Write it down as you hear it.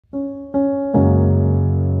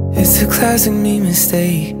It's a classic me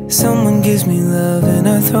mistake. Someone gives me love and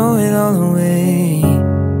I throw it all away.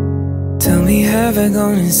 Tell me, have I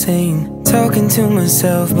gone insane? Talking to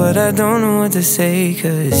myself, but I don't know what to say.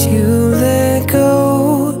 Cause you let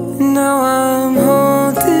go, and now I'm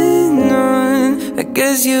holding on. I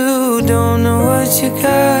guess you don't know what you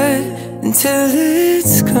got until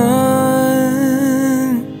it's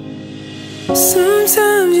gone.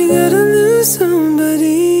 Sometimes you gotta lose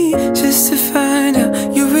somebody just to find out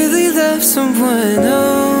you really love someone. Oh,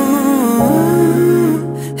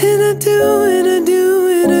 and I do, and I do,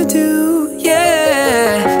 and I do,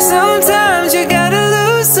 yeah. Sometimes you gotta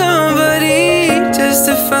lose somebody just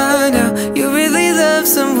to find out you really love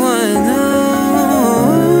someone.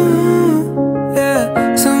 Oh,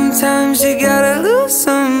 yeah. Sometimes you gotta lose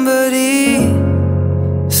somebody.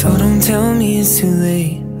 So don't tell me it's too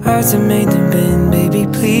late. Hearts are made to bend, baby,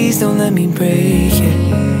 please don't let me break it.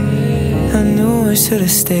 I knew I should've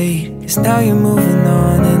stayed, cause now you're moving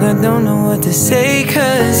on, and I don't know what to say.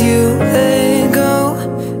 Cause you let go,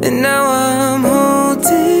 and now I'm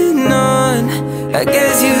holding on. I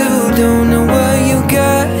guess you don't know what you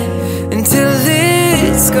got until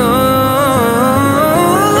it's gone.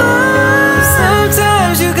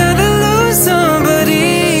 Sometimes you gotta lose somebody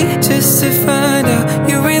just to find out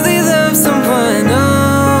you really love someone.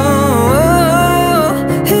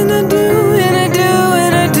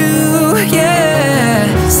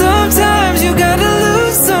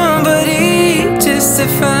 To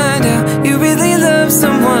find out you really love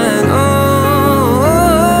someone.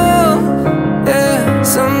 Oh, yeah.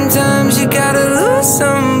 Sometimes you gotta lose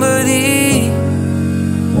somebody.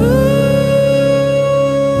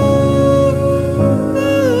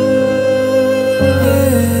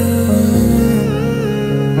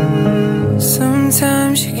 Yeah.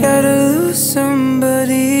 Sometimes you gotta lose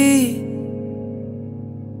somebody.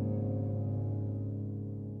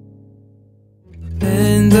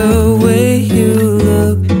 And the